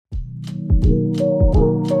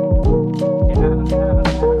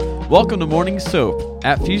Welcome to Morning Soap.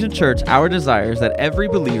 At Fusion Church, our desire is that every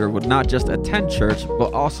believer would not just attend church,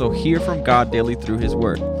 but also hear from God daily through His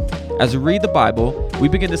Word. As we read the Bible, we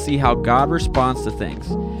begin to see how God responds to things.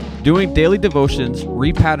 Doing daily devotions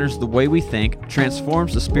repatterns the way we think,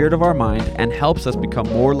 transforms the spirit of our mind, and helps us become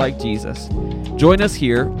more like Jesus. Join us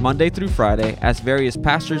here Monday through Friday as various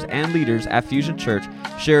pastors and leaders at Fusion Church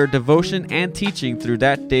share devotion and teaching through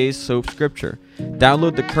that day's soap scripture.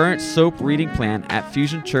 Download the current soap reading plan at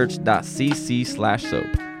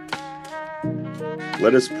fusionchurch.cc/soap.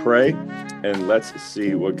 Let us pray and let's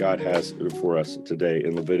see what God has for us today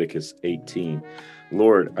in Leviticus 18.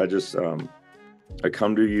 Lord, I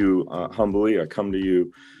come to you humbly. I come to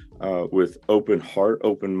you with open heart,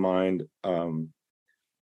 open mind, and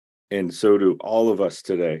so do all of us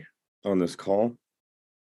today on this call.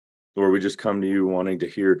 Lord, we just come to you wanting to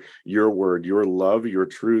hear your word, your love, your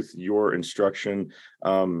truth, your instruction,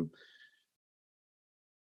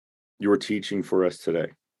 your teaching for us today.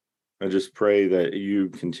 I just pray that you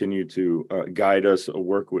continue to guide us,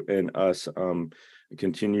 work within us,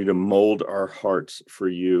 continue to mold our hearts for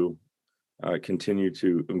you, continue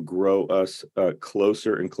to grow us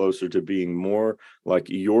closer and closer to being more like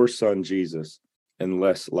your son, Jesus, and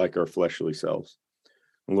less like our fleshly selves.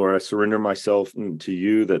 Lord, I surrender myself to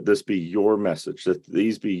you, that this be your message, that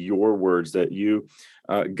these be your words, that you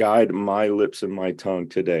guide my lips and my tongue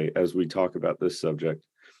today as we talk about this subject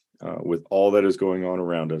with all that is going on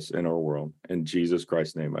around us in our world. In Jesus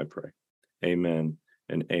Christ's name I pray. Amen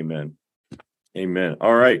and amen. Amen.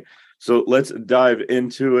 All right. So let's dive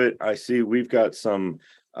into it. I see we've got some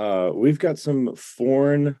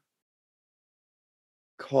foreign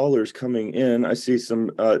callers coming in. I see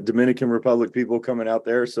some Dominican Republic people coming out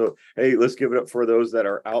there. So, hey, let's give it up for those that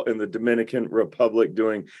are out in the Dominican Republic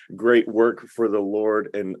doing great work for the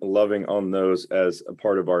Lord and loving on those as a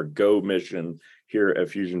part of our Go mission here at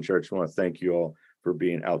Fusion Church. I want to thank you all for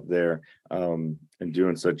being out there and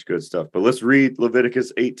doing such good stuff. But let's read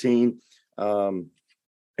Leviticus 18 and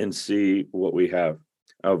see what we have.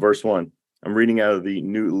 Verse 1. I'm reading out of the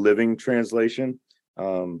New Living Translation.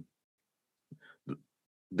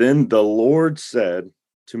 Then the Lord said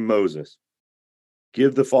to Moses,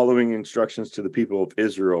 give the following instructions to the people of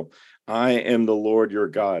Israel. I am the Lord your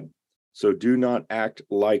God. So do not act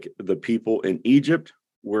like the people in Egypt,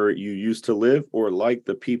 where you used to live, or like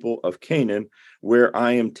the people of Canaan, where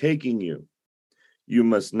I am taking you. You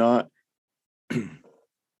must not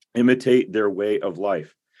imitate their way of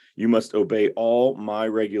life. You must obey all my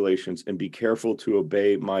regulations and be careful to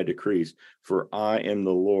obey my decrees, for I am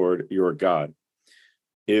the Lord your God.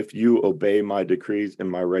 If you obey my decrees and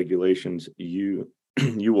my regulations, you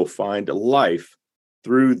will find life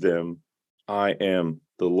through them. I am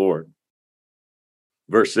the Lord.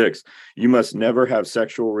 Verse 6, you must never have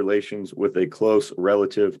sexual relations with a close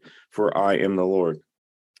relative, for I am the Lord.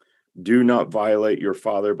 Do not violate your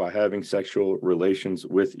father by having sexual relations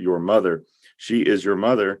with your mother. She is your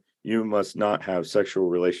mother. You must not have sexual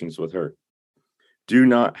relations with her. Do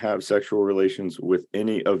not have sexual relations with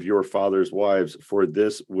any of your father's wives, for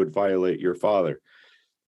this would violate your father.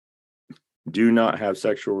 Do not have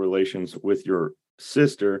sexual relations with your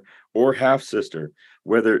sister or half-sister,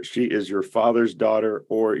 whether she is your father's daughter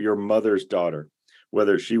or your mother's daughter,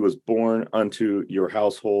 whether she was born unto your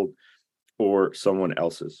household or someone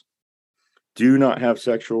else's. Do not have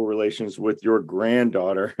sexual relations with your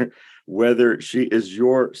granddaughter, whether she is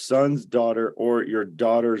your son's daughter or your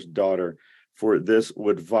daughter's daughter, for this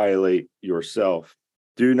would violate yourself.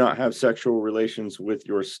 Do not have sexual relations with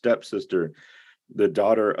your stepsister, the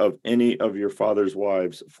daughter of any of your father's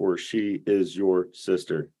wives, for she is your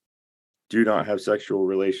sister. Do not have sexual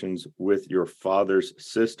relations with your father's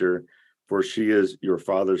sister, for she is your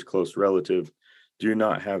father's close relative. Do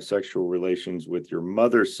not have sexual relations with your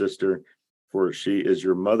mother's sister, for she is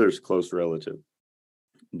your mother's close relative.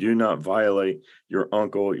 Do not violate your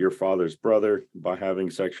uncle, your father's brother, by having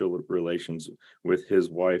sexual relations with his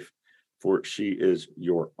wife, for she is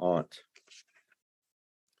your aunt.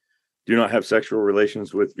 Do not have sexual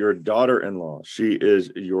relations with your daughter-in-law. She is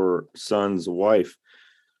your son's wife.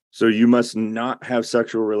 So you must not have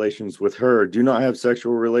sexual relations with her. Do not have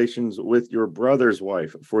sexual relations with your brother's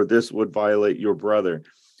wife, for this would violate your brother.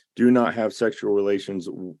 Do not have sexual relations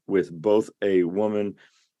with both a woman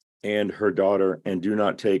and her daughter, and do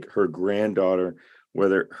not take her granddaughter,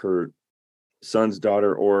 whether her son's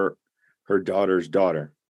daughter or her daughter's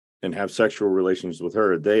daughter, and have sexual relations with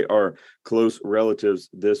her. They are close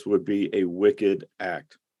relatives. This would be a wicked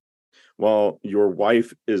act. While your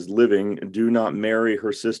wife is living, do not marry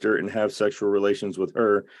her sister and have sexual relations with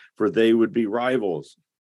her, for they would be rivals.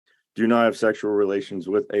 Do not have sexual relations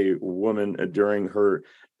with a woman during her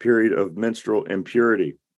period of menstrual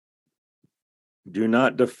impurity. Do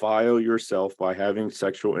not defile yourself by having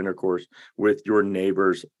sexual intercourse with your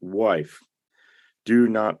neighbor's wife. Do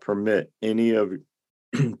not permit any of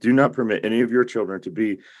your children to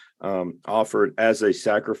be offered as a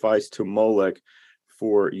sacrifice to Molech,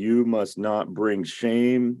 for you must not bring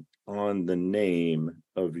shame on the name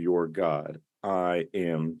of your God. I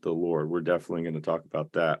am the Lord. We're definitely going to talk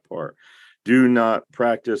about that part. Do not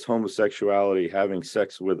practice homosexuality, having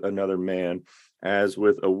sex with another man as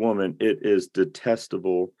with a woman. It is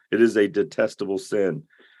detestable. It is a detestable sin.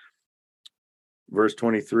 Verse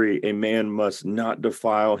 23, a man must not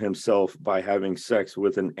defile himself by having sex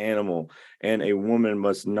with an animal, and a woman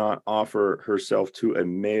must not offer herself to a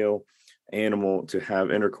male animal to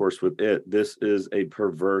have intercourse with it. This is a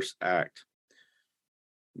perverse act.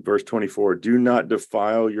 Verse 24, do not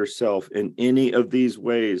defile yourself in any of these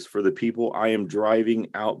ways, for the people I am driving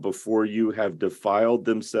out before you have defiled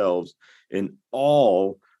themselves in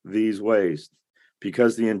all these ways.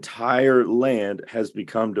 Because the entire land has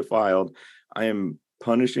become defiled, I am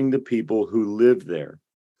punishing the people who live there.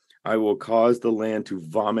 I will cause the land to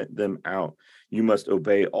vomit them out. You must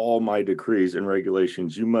obey all my decrees and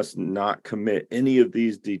regulations. You must not commit any of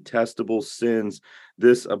these detestable sins.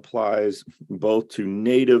 This applies both to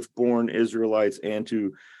native-born Israelites and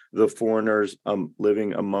to the foreigners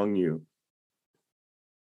living among you.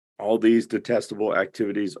 All these detestable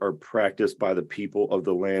activities are practiced by the people of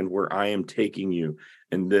the land where I am taking you,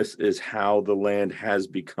 and this is how the land has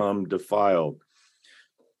become defiled.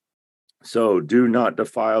 So do not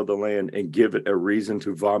defile the land and give it a reason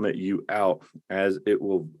to vomit you out, as it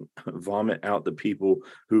will vomit out the people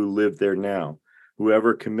who live there now.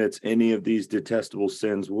 Whoever commits any of these detestable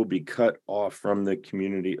sins will be cut off from the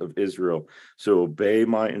community of Israel. So obey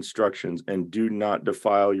my instructions and do not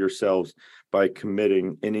defile yourselves by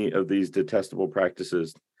committing any of these detestable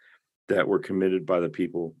practices that were committed by the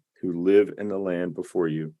people who live in the land before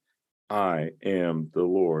you. I am the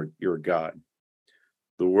Lord your God.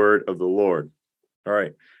 The word of the Lord. All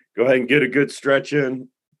right, go ahead and get a good stretch in,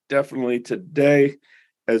 definitely today,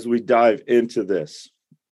 as we dive into this.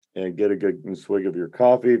 And get a good swig of your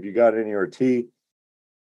coffee if you got any, or tea,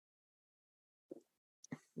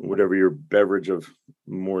 whatever your beverage of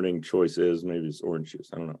morning choice is. Maybe it's orange juice,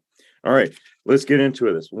 I don't know. All right, let's get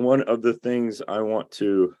into this. One of the things I want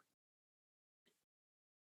to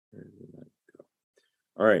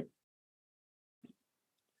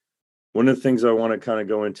one of the things I want to kind of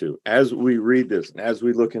go into as we read this, as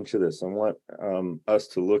we look into this, I want us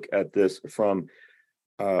to look at this from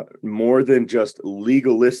more than just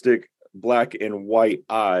legalistic black and white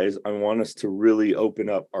eyes. I want us to really open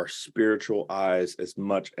up our spiritual eyes as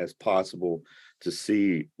much as possible to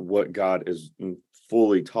see what God is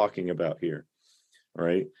fully talking about here. All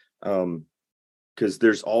right. Because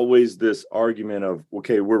there's always this argument of,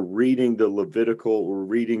 okay, we're reading the Levitical, we're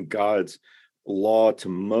reading God's law to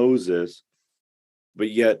Moses,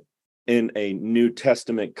 but yet in a New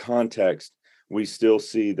Testament context, we still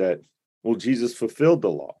see that, well, Jesus fulfilled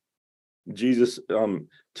the law. Jesus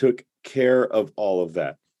took care of all of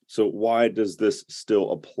that. So why does this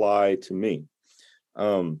still apply to me?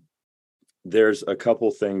 There's a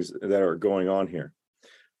couple things that are going on here.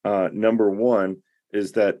 Number one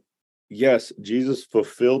is that, yes, Jesus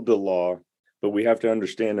fulfilled the law, but we have to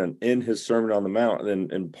understand that in his Sermon on the Mount,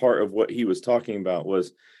 and part of what he was talking about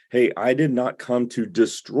was, hey, I did not come to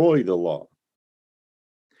destroy the law.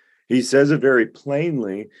 He says it very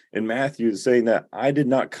plainly in Matthew, saying that I did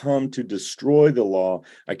not come to destroy the law.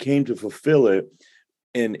 I came to fulfill it.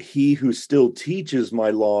 And he who still teaches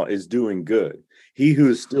my law is doing good. He who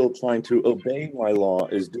is still trying to obey my law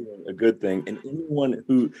is doing a good thing. And anyone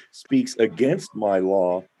who speaks against my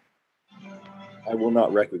law, I will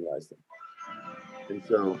not recognize them. And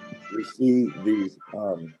so we see these,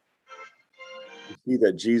 we see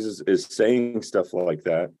that Jesus is saying stuff like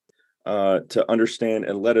that to understand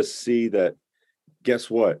and let us see that, guess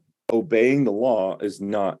what? Obeying the law is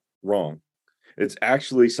not wrong. It's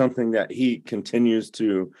actually something that he continues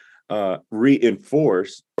to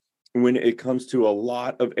reinforce when it comes to a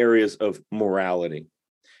lot of areas of morality.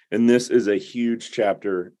 And this is a huge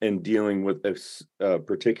chapter in dealing with a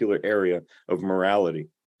particular area of morality.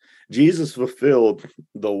 Jesus fulfilled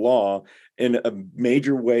the law in a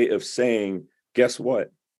major way of saying, guess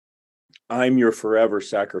what? I'm your forever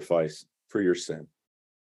sacrifice for your sin.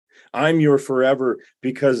 I'm your forever,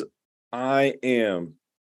 because I am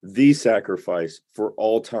the sacrifice for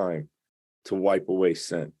all time to wipe away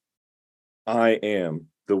sin. I am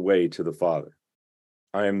the way to the Father.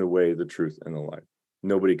 I am the way, the truth, and the life.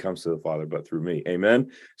 Nobody comes to the Father but through me.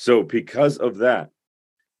 Amen. So because of that,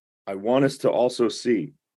 I want us to also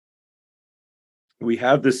see we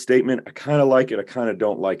have this statement. I kind of like it. I kind of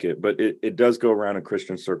don't like it, but it does go around in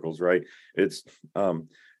Christian circles, right? It's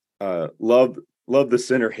love the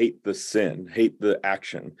sinner, hate the sin, hate the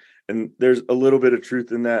action. And there's a little bit of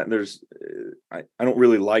truth in that. And there's I don't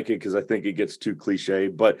really like it because I think it gets too cliche,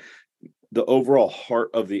 but the overall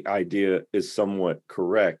heart of the idea is somewhat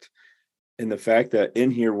correct. And the fact that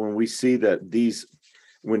in here, when we see that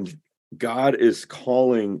when God is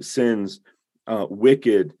calling sins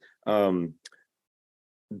wicked,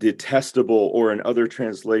 detestable, or in other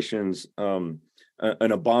translations, an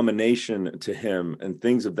abomination to him, and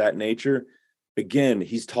things of that nature, again,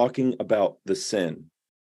 he's talking about the sin.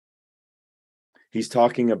 He's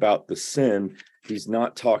talking about the sin. He's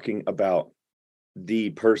not talking about the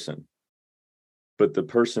person, but the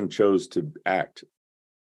person chose to act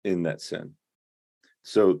in that sin.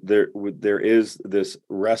 So there is this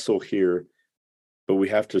wrestle here, but we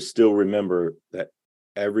have to still remember that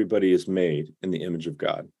everybody is made in the image of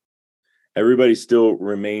God. Everybody still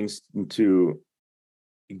remains to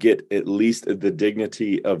get at least the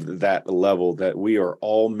dignity of that level, that we are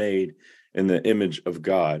all made in the image of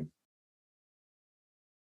God.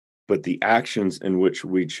 But the actions in which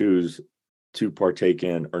we choose to partake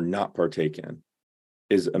in or not partake in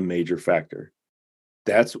is a major factor.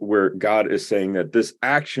 That's where God is saying that this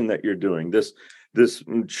action that you're doing, this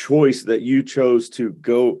choice that you chose to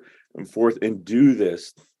go forth and do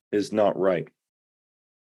this, is not right.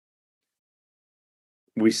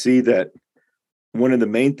 We see that one of the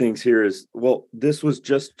main things here is, well, this was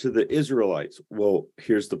just to the Israelites. Well,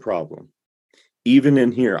 here's the problem. Even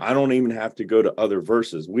in here, I don't even have to go to other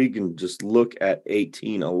verses. We can just look at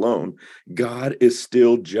 18 alone. God is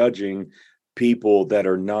still judging people that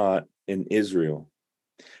are not in Israel.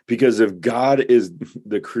 Because if God is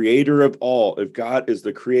the creator of all, if God is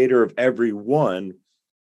the creator of everyone,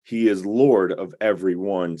 he is Lord of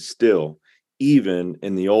everyone still, even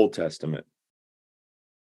in the Old Testament.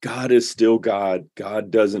 God is still God. God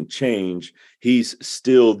doesn't change. He's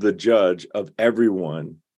still the judge of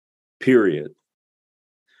everyone, period.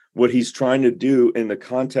 What he's trying to do in the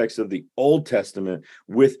context of the Old Testament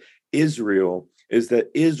with Israel is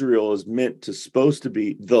that Israel is supposed to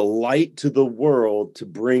be the light to the world, to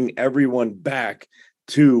bring everyone back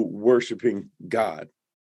to worshiping God.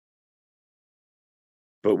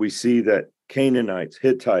 But we see that Canaanites,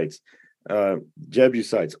 Hittites,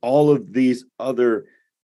 Jebusites, all of these other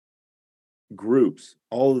groups,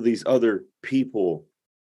 all of these other people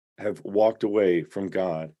have walked away from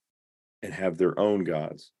God and have their own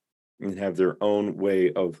gods and have their own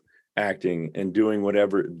way of acting and doing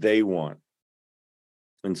whatever they want.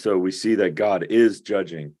 And so we see that God is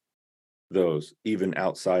judging those even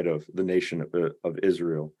outside of the nation of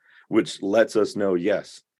Israel, which lets us know,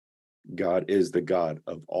 yes, God is the God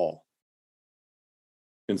of all.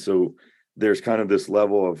 And so there's kind of this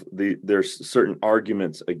level of there's certain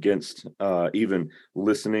arguments against even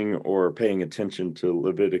listening or paying attention to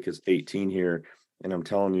Leviticus 18 here. And I'm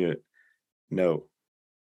telling you, no,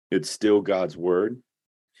 it's still God's word.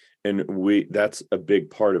 And that's a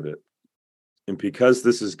big part of it. And because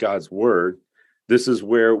this is God's word, this is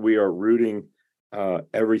where we are rooting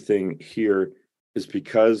everything here, is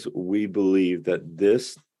because we believe that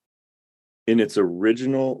this, in its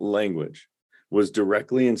original language, was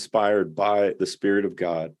directly inspired by the Spirit of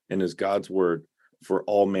God and is God's word for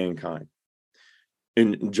all mankind.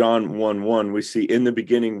 In John 1:1, we see, in the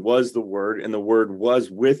beginning was the Word, and the Word was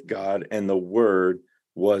with God, and the Word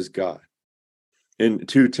was God. In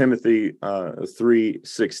 2 Timothy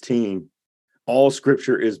 3:16, all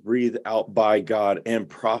scripture is breathed out by God and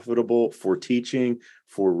profitable for teaching,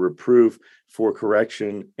 for reproof, for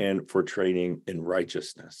correction, and for training in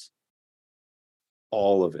righteousness.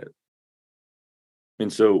 All of it.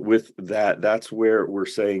 And so with that, that's where we're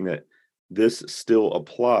saying that this still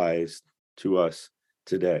applies to us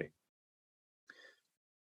today.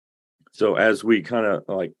 So as we kind of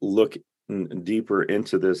like look deeper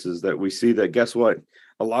into this, is that we see that, guess what?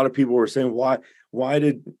 A lot of people were saying, why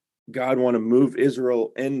did God want to move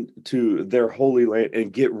Israel into their holy land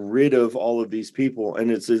and get rid of all of these people? And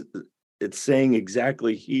it's saying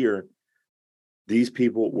exactly here, these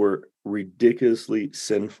people were ridiculously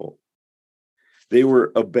sinful. They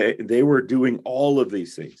were doing all of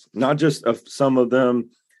these things, not just of some of them.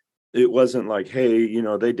 It wasn't like, hey,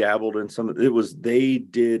 they dabbled in some. They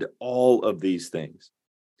did all of these things.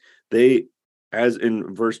 They, as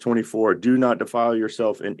in verse 24, do not defile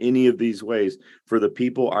yourself in any of these ways, for the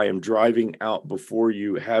people I am driving out before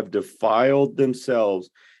you have defiled themselves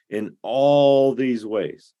in all these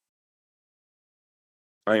ways.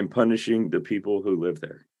 I am punishing the people who live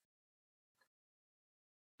there.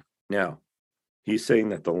 Now, he's saying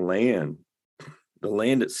that the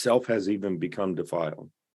land itself has even become defiled.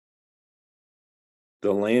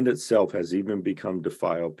 The land itself has even become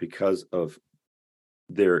defiled because of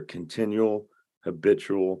their continual,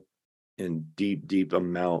 habitual, and deep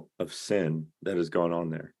amount of sin that has gone on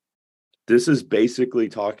there. This is basically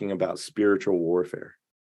talking about spiritual warfare.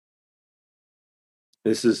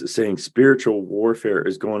 This is saying spiritual warfare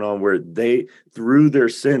is going on where they, through their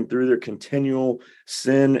sin, through their continual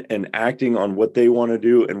sin and acting on what they want to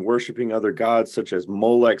do and worshiping other gods, such as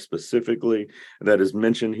Molech specifically, that is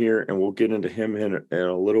mentioned here, and we'll get into him in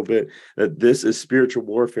a little bit, that this is spiritual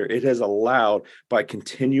warfare. It has allowed, by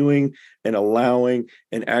continuing and allowing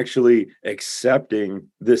and actually accepting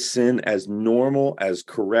this sin as normal, as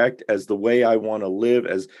correct, as the way I want to live,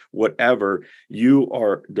 as whatever, you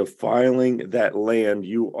are defiling that land.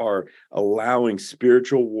 You are allowing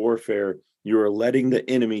spiritual warfare. You are letting the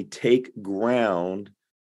enemy take ground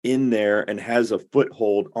in there and has a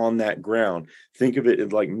foothold on that ground. Think of it in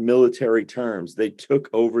like military terms. They took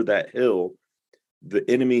over that hill. The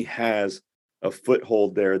enemy has a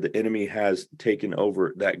foothold there. The enemy has taken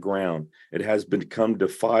over that ground. It has become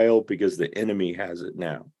defiled because the enemy has it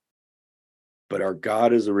now. But our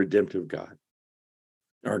God is a redemptive God.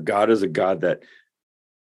 Our God is a God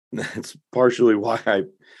that's partially why I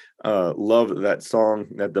love that song,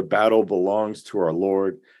 that the battle belongs to our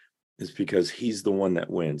Lord, is because he's the one that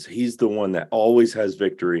wins. He's the one that always has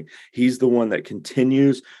victory. He's the one that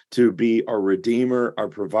continues to be our redeemer, our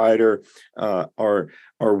provider, our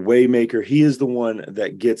way maker. He is the one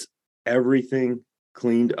that gets everything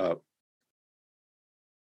cleaned up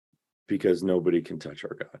because nobody can touch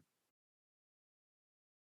our God.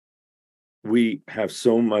 We have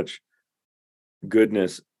so much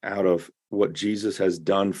goodness out of what Jesus has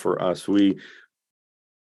done for us.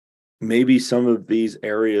 Maybe some of these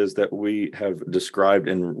areas that we have described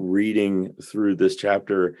in reading through this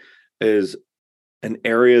chapter is an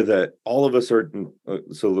area that all of us are.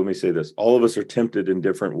 So let me say this: all of us are tempted in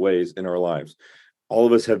different ways in our lives. All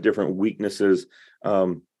of us have different weaknesses.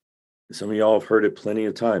 Some of y'all have heard it plenty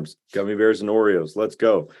of times. Gummy bears and Oreos. Let's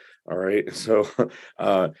go. All right. So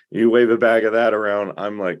you wave a bag of that around,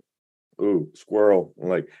 I'm like, ooh, squirrel.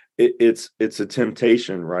 Like it's a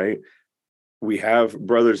temptation, right? We have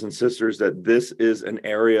brothers and sisters that this is an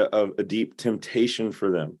area of a deep temptation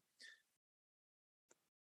for them.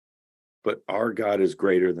 But our God is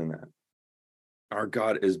greater than that. Our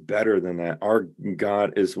God is better than that. Our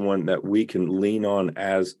God is one that we can lean on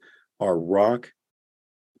as our rock,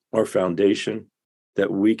 our foundation,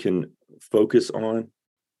 that we can focus on.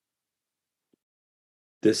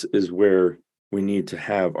 This is where we need to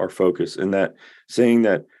have our focus. And that saying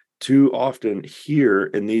that too often here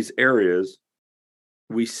in these areas,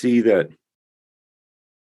 we see that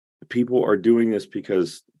people are doing this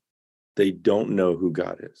because they don't know who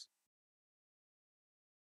God is.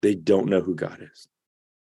 They don't know who God is.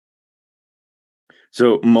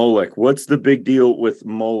 So Molech, what's the big deal with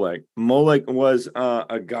Molech? Molech was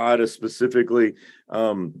a god specifically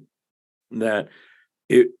that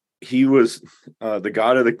he was the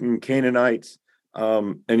god of the Canaanites,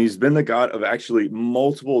 and he's been the god of actually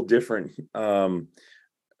multiple different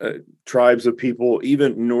tribes of people.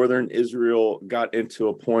 Even northern Israel got into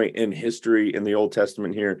a point in history in the Old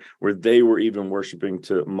Testament here where they were even worshiping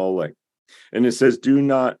to Molech. And it says,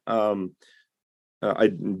 I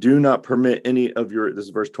do not permit any of your, this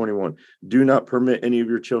is verse 21, do not permit any of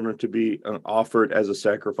your children to be offered as a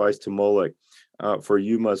sacrifice to Molech, for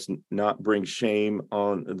you must not bring shame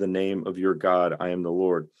on the name of your God. I am the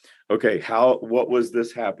Lord. Okay, what was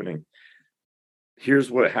this happening?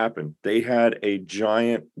 Here's what happened. They had a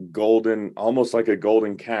giant golden, almost like a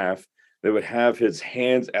golden calf. They would have his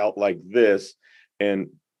hands out like this and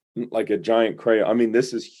like a giant crayon. I mean,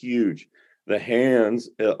 this is huge. The hands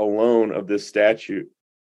alone of this statue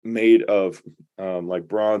made of like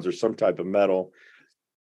bronze or some type of metal,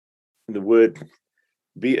 that would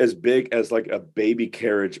be as big as like a baby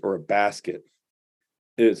carriage or a basket.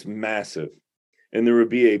 It's massive. And there would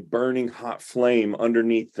be a burning hot flame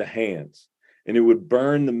underneath the hands. And it would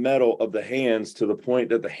burn the metal of the hands to the point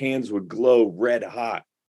that the hands would glow red hot.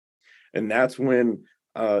 And that's when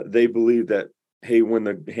they believed that, hey, when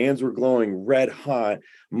the hands were glowing red hot,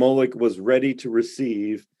 Molech was ready to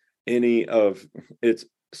receive any of its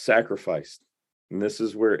sacrifice. And this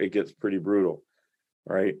is where it gets pretty brutal,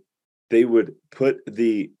 right? They would put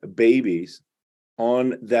the babies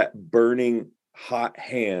on that burning hot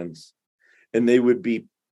hands, and they would be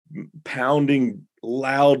pounding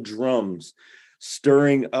loud drums,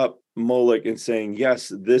 stirring up Moloch and saying,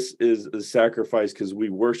 yes, this is a sacrifice because we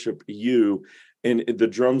worship you. And the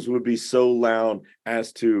drums would be so loud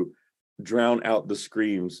as to drown out the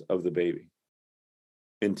screams of the baby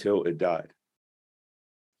until it died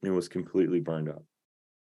and was completely burned up.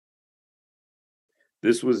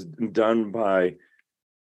 This was done by,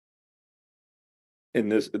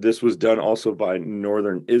 and this was done also by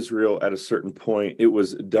northern Israel at a certain point. It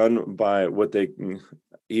was done by what they,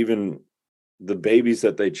 even the babies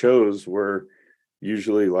that they chose were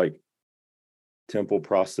usually like temple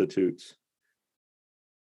prostitutes.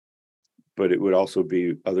 But it would also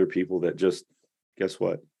be other people that just, guess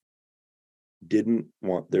what, didn't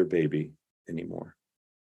want their baby anymore.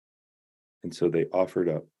 And so they offered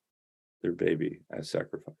up their baby as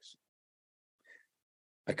sacrifice.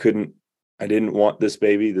 I didn't want this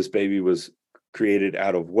baby. This baby was created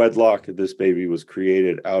out of wedlock. This baby was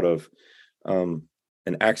created out of an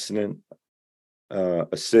accident, a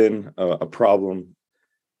sin, a problem.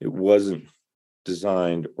 It wasn't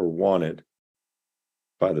designed or wanted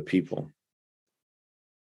by the people.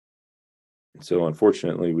 And so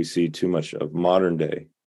unfortunately, we see too much of modern day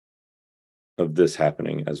of this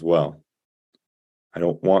happening as well. I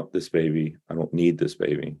don't want this baby. I don't need this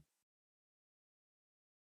baby.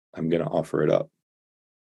 I'm going to offer it up.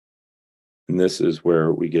 And this is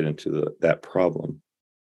where we get into that problem.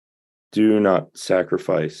 Do not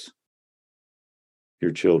sacrifice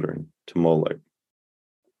your children to Moloch,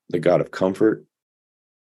 the god of comfort,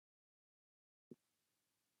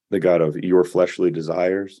 the god of your fleshly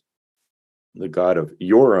desires, the god of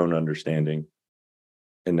your own understanding,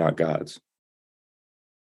 and not God's.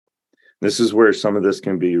 This is where some of this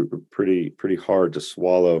can be pretty hard to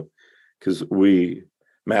swallow, because we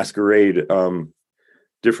masquerade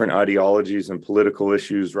different ideologies and political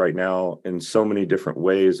issues right now in so many different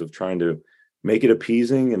ways of trying to make it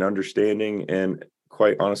appeasing and understanding and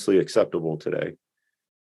quite honestly acceptable today.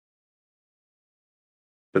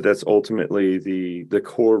 But that's ultimately the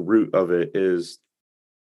core root of it is,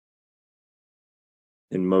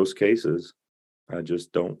 in most cases, I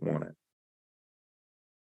just don't want it.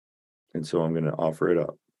 And so I'm going to offer it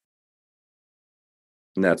up.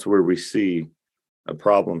 And that's where we see a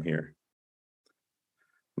problem here.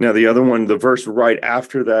 Now, the other one, the verse right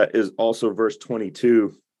after that is also verse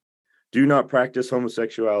 22. Do not practice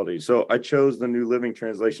homosexuality. So I chose the New Living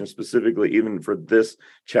Translation specifically, even for this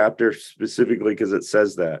chapter specifically, because it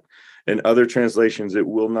says that. In other translations, it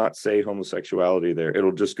will not say homosexuality there.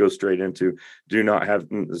 It'll just go straight into do not have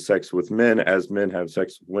sex with men as men have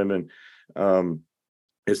sex with women.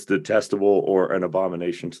 It's detestable or an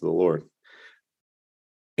abomination to the Lord.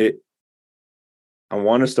 I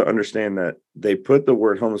want us to understand that they put the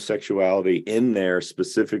word homosexuality in there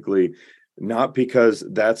specifically, not because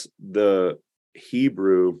that's the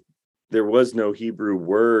Hebrew. There was no Hebrew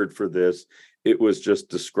word for this. It was just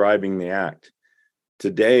describing the act.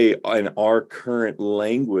 Today, in our current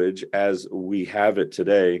language, as we have it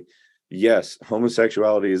today, yes,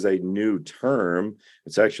 homosexuality is a new term.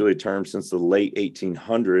 It's actually a term since the late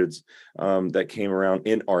 1800s that came around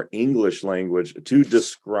in our English language to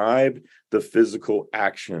describe the physical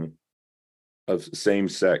action of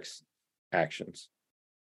same-sex actions.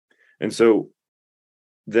 And so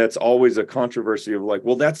that's always a controversy of like,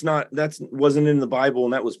 well, that wasn't in the Bible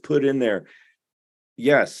and that was put in there.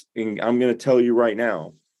 Yes, and I'm going to tell you right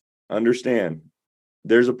now, understand,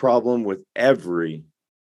 there's a problem with every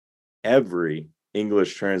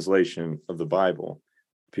English translation of the Bible,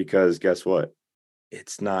 because guess what?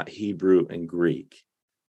 It's not Hebrew and Greek.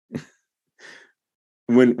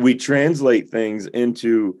 When we translate things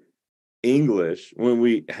into English, when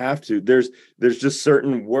we have to, there's just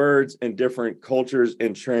certain words and different cultures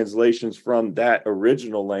and translations from that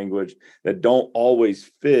original language that don't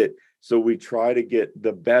always fit. So we try to get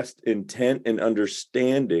the best intent and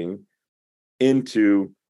understanding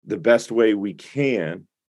into the best way we can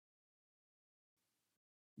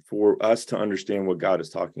for us to understand what God is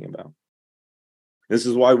talking about. This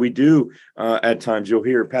is why we do, at times, you'll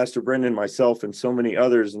hear Pastor Brendan, myself, and so many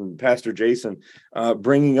others, and Pastor Jason,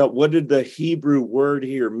 bringing up, what did the Hebrew word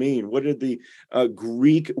here mean? What did the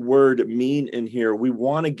Greek word mean in here? We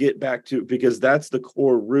want to get back to, because that's the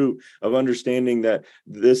core root of understanding that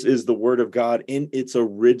this is the word of God in its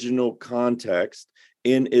original context,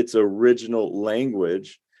 in its original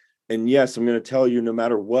language. And yes, I'm going to tell you, no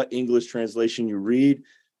matter what English translation you read,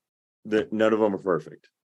 that none of them are perfect,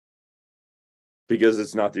 because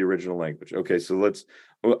it's not the original language. Okay, so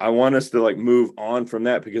I want us to move on from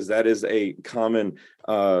that, because that is a common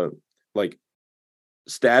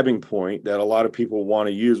stabbing point that a lot of people want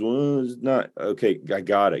to use. Well, it's not okay. I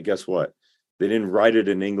got it. Guess what? They didn't write it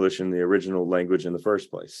in English in the original language in the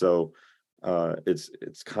first place. So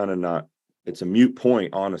it's kind of not, it's a moot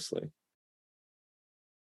point, honestly.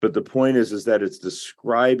 But the point is that it's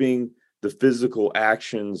describing the physical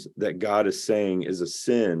actions that God is saying is a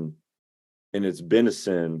sin, and it's been a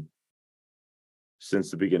sin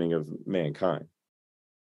since the beginning of mankind.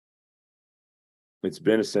 It's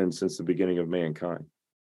been a sin since the beginning of mankind.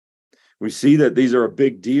 We see that these are a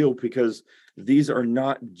big deal because these are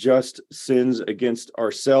not just sins against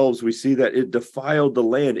ourselves. We see that it defiled the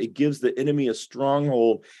land. It gives the enemy a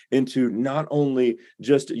stronghold into not only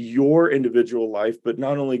just your individual life, but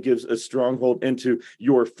not only gives a stronghold into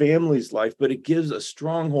your family's life, but it gives a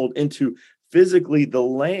stronghold into physically the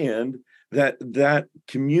land that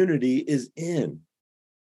community is in.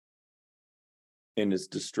 And it's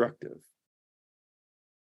destructive.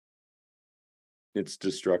 It's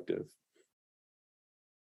destructive.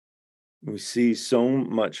 We see so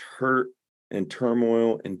much hurt and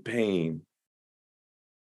turmoil and pain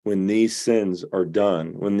when these sins are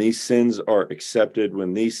done, when these sins are accepted,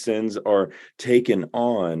 when these sins are taken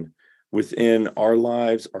on within our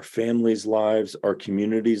lives, our families' lives, our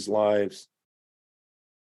communities' lives.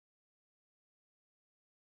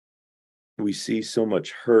 We see so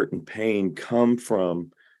much hurt and pain come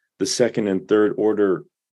from the second and third order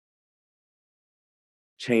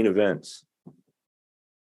chain events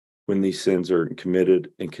when these sins are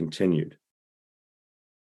committed and continued.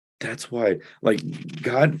 That's why, like,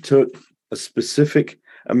 God took a specific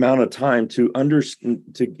amount of time to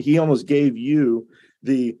understand. He almost gave you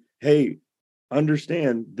the, hey,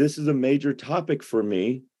 understand this is a major topic for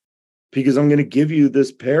me, because I'm going to give you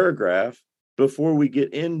this paragraph before we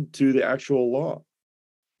get into the actual law.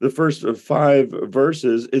 The first 5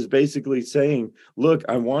 verses is basically saying, look,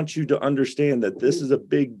 I want you to understand that this is a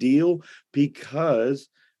big deal, because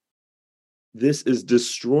this is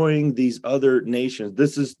destroying these other nations.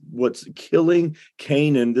 This is what's killing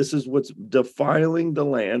Canaan. This is what's defiling the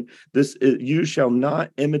land. You shall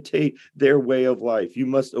not imitate their way of life. You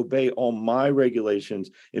must obey all my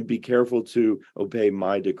regulations and be careful to obey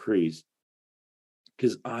my decrees,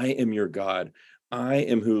 because I am your God. I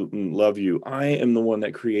am who love you. I am the one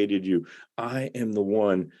that created you. I am the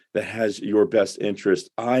one that has your best interest.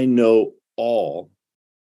 I know all.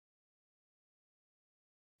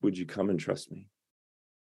 Would you come and trust me?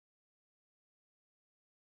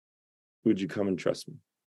 Would you come and trust me?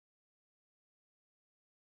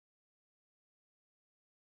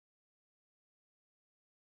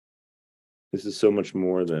 This is so much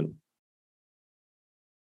more than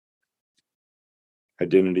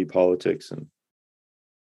identity politics, and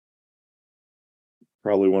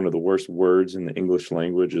probably one of the worst words in the English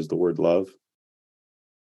language is the word love,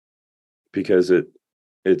 because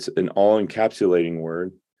it's an all-encapsulating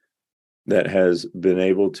word that has been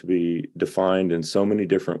able to be defined in so many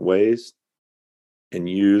different ways and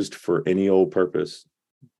used for any old purpose.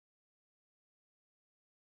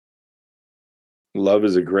 Love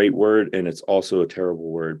is a great word, and it's also a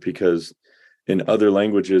terrible word, because in other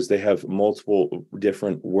languages, they have multiple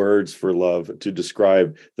different words for love to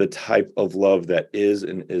describe the type of love that is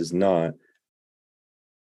and is not.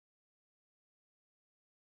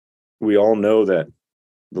 We all know that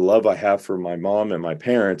the love I have for my mom and my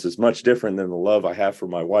parents is much different than the love I have for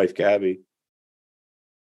my wife, Gabby.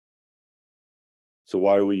 So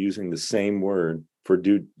why are we using the same word for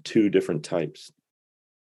two different types?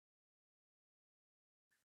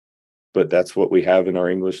 But that's what we have in our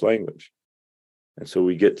English language. And so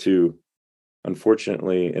we get to,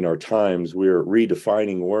 unfortunately, in our times, we're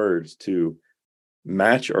redefining words to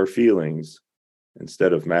match our feelings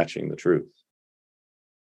instead of matching the truth.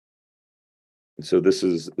 And so this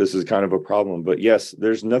is kind of a problem. But yes,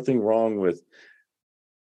 there's nothing wrong with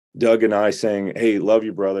Doug and I saying, hey, love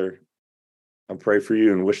you, brother. I pray for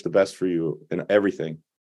you and wish the best for you and everything.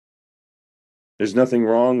 There's nothing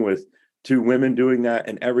wrong with 2 women doing that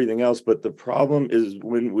and everything else. But the problem is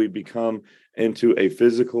when we become into a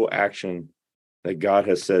physical action that God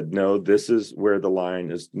has said, no, this is where the line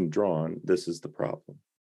is drawn. This is the problem.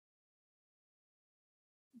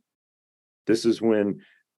 This is when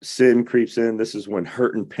sin creeps in. This is when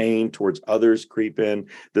hurt and pain towards others creep in.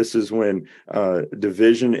 This is when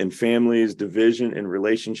division in families, division in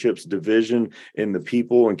relationships, division in the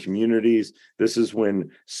people and communities. This is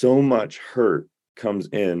when so much hurt comes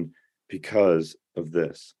in because of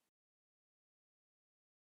this.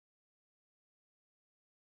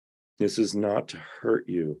 This is not to hurt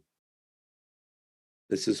you.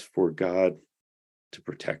 This is for God to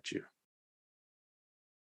protect you.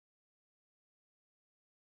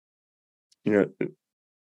 You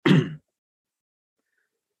know,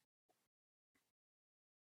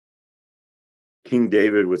 King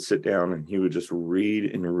David would sit down and he would just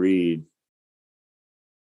read and read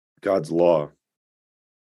God's law,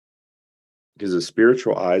 because his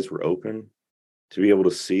spiritual eyes were open to be able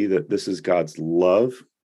to see that this is God's love,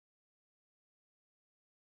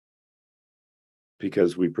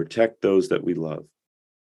 because we protect those that we love.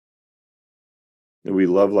 That we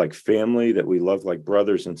love like family, that we love like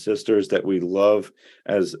brothers and sisters, that we love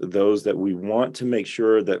as those that we want to make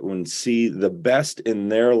sure that when see the best in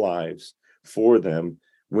their lives for them.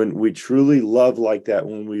 When we truly love like that,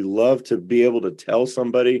 when we love to be able to tell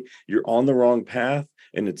somebody you're on the wrong path,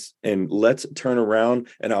 and let's turn around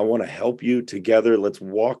and I want to help you together, let's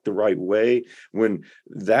walk the right way. When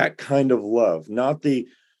that kind of love, not the,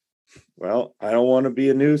 well, I don't want to be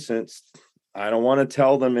a nuisance, I don't want to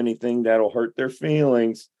tell them anything that'll hurt their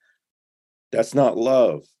feelings. That's not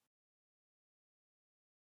love.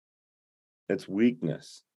 It's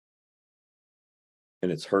weakness.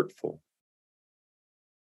 And it's hurtful.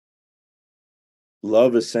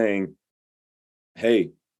 Love is saying,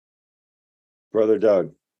 hey, Brother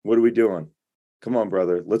Doug, what are we doing? Come on,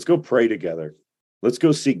 brother. Let's go pray together. Let's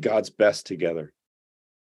go seek God's best together.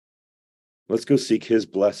 Let's go seek his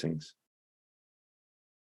blessings.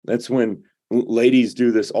 That's when ladies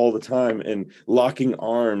do this all the time, and locking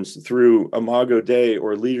arms through Imago Dei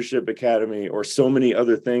or Leadership Academy or so many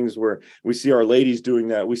other things where we see our ladies doing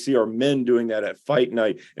that. We see our men doing that at fight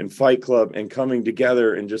night and fight club, and coming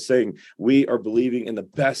together and just saying, we are believing in the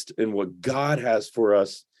best in what God has for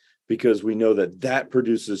us, because we know that that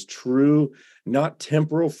produces true, not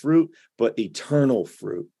temporal fruit, but eternal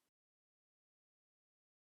fruit.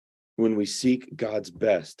 When we seek God's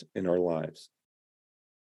best in our lives.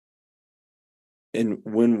 And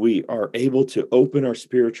when we are able to open our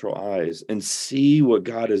spiritual eyes and see what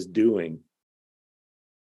God is doing,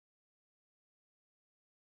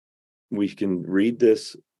 we can read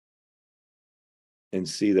this and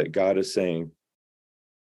see that God is saying,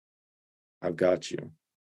 I've got you.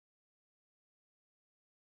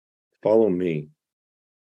 Follow me.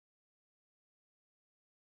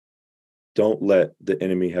 Don't let the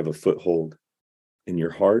enemy have a foothold in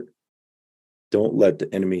your heart. Don't let the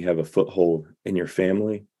enemy have a foothold in your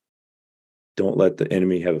family. Don't let the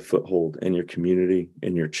enemy have a foothold in your community,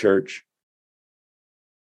 in your church.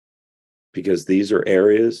 Because these are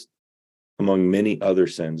areas, among many other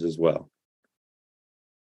sins as well,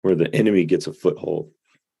 where the enemy gets a foothold.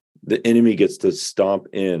 The enemy gets to stomp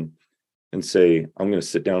in and say, I'm going to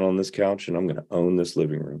sit down on this couch and I'm going to own this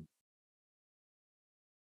living room.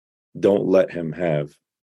 Don't let him have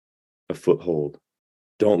a foothold.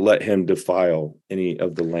 Don't let him defile any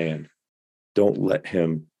of the land. Don't let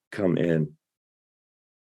him come in.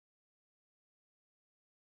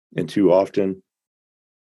 And too often,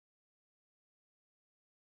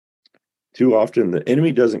 the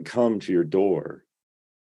enemy doesn't come to your door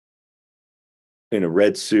in a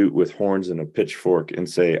red suit with horns and a pitchfork and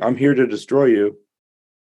say, I'm here to destroy you.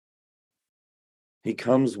 He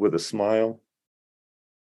comes with a smile,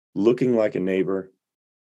 looking like a neighbor,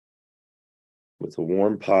 with a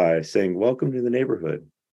warm pie, saying, welcome to the neighborhood.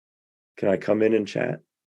 Can I come in and chat?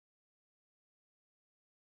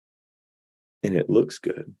 And it looks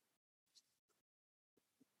good.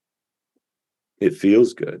 It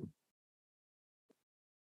feels good.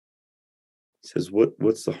 He says,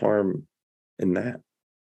 what's the harm in that?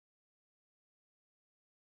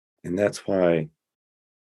 And that's why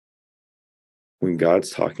when God's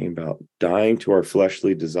talking about dying to our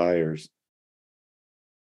fleshly desires,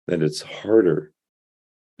 that it's harder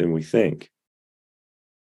than we think.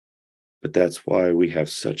 But that's why we have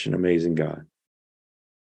such an amazing God.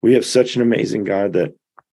 We have such an amazing God that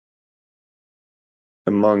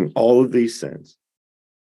among all of these sins,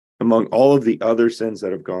 among all of the other sins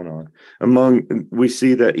that have gone on, we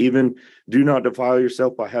see that even do not defile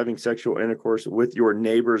yourself by having sexual intercourse with your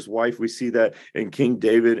neighbor's wife. We see that in King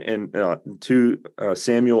David and 2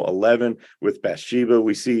 Samuel 11 with Bathsheba.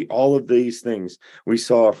 We see all of these things. We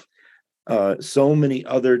saw so many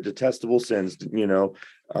other detestable sins,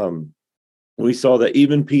 we saw that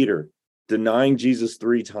even Peter denying Jesus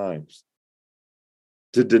 3 times.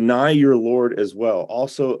 To deny your Lord as well,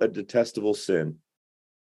 also a detestable sin.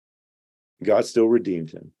 God still redeemed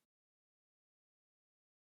him.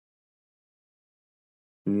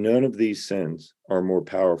 None of these sins are more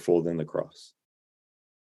powerful than the cross.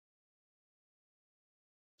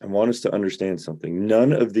 I want us to understand something.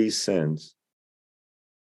 None of these sins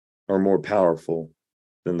are more powerful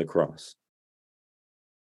than the cross.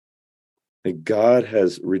 That God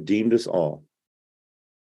has redeemed us all.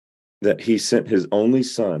 That he sent his only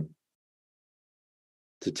son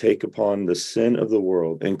to take upon the sin of the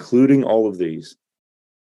world, including all of these,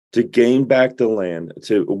 to gain back the land,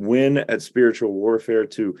 to win at spiritual warfare,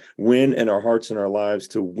 to win in our hearts and our lives,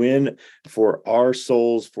 to win for our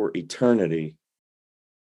souls for eternity.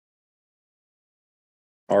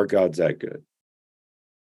 Our God's that good.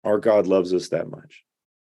 Our God loves us that much.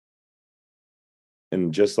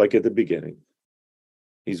 And just like at the beginning,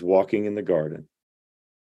 he's walking in the garden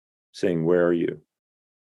saying, "Where are you?"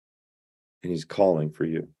 And he's calling for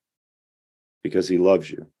you because he loves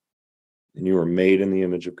you. And you are made in the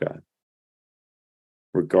image of God.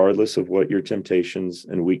 Regardless of what your temptations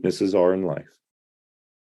and weaknesses are in life,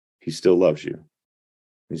 he still loves you.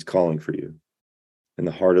 He's calling for you. And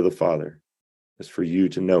the heart of the Father is for you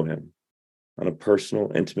to know him on a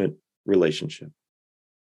personal, intimate relationship.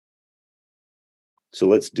 So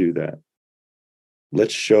let's do that.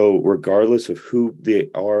 Let's show, regardless of who they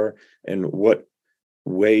are and what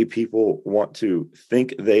way people want to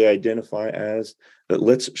think they identify as, that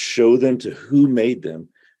let's show them to who made them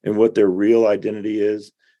and what their real identity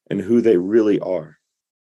is and who they really are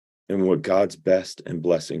and what God's best and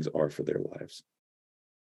blessings are for their lives.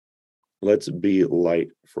 Let's be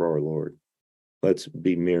light for our Lord. Let's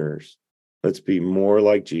be mirrors. Let's be more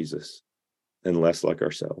like Jesus and less like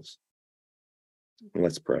ourselves.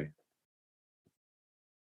 Let's pray.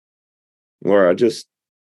 Lord, I just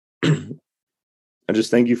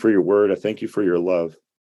thank you for your word. I thank you for your love.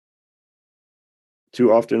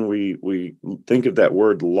 Too often we think of that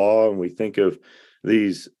word law and we think of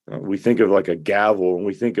like a gavel, and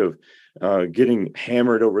we think of getting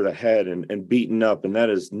hammered over the head and beaten up. And that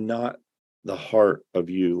is not the heart of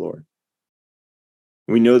you, Lord.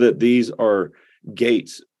 We know that these are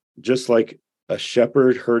gates, just like a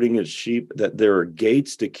shepherd herding his sheep, that there are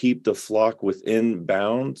gates to keep the flock within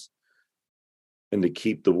bounds and to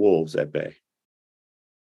keep the wolves at bay.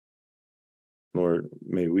 Lord,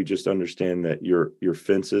 may we just understand that your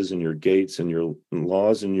fences and your gates and your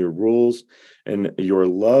laws and your rules and your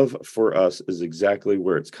love for us is exactly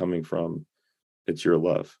where it's coming from. It's your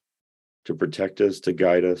love to protect us, to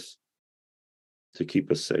guide us, to keep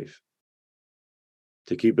us safe,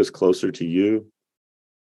 to keep us closer to you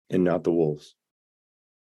and not the wolves.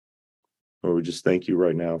 Lord, we just thank you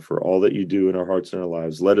right now for all that you do in our hearts and our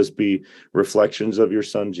lives. Let us be reflections of your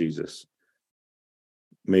Son, Jesus.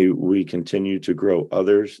 May we continue to grow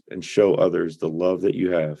others and show others the love that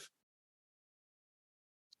you have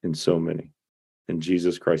in so many. In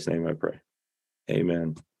Jesus Christ's name I pray.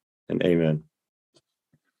 Amen and amen.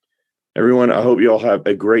 Everyone, I hope you all have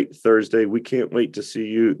a great Thursday. We can't wait to see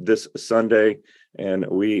you this Sunday, and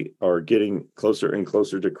we are getting closer and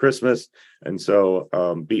closer to Christmas. And so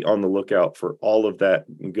be on the lookout for all of that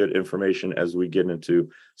good information as we get into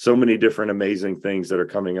so many different amazing things that are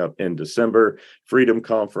coming up in December, Freedom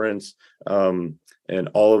Conference, and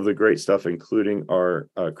all of the great stuff, including our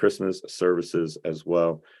Christmas services as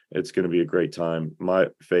well. It's going to be a great time. My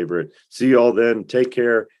favorite. See you all then. Take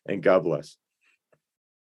care and God bless.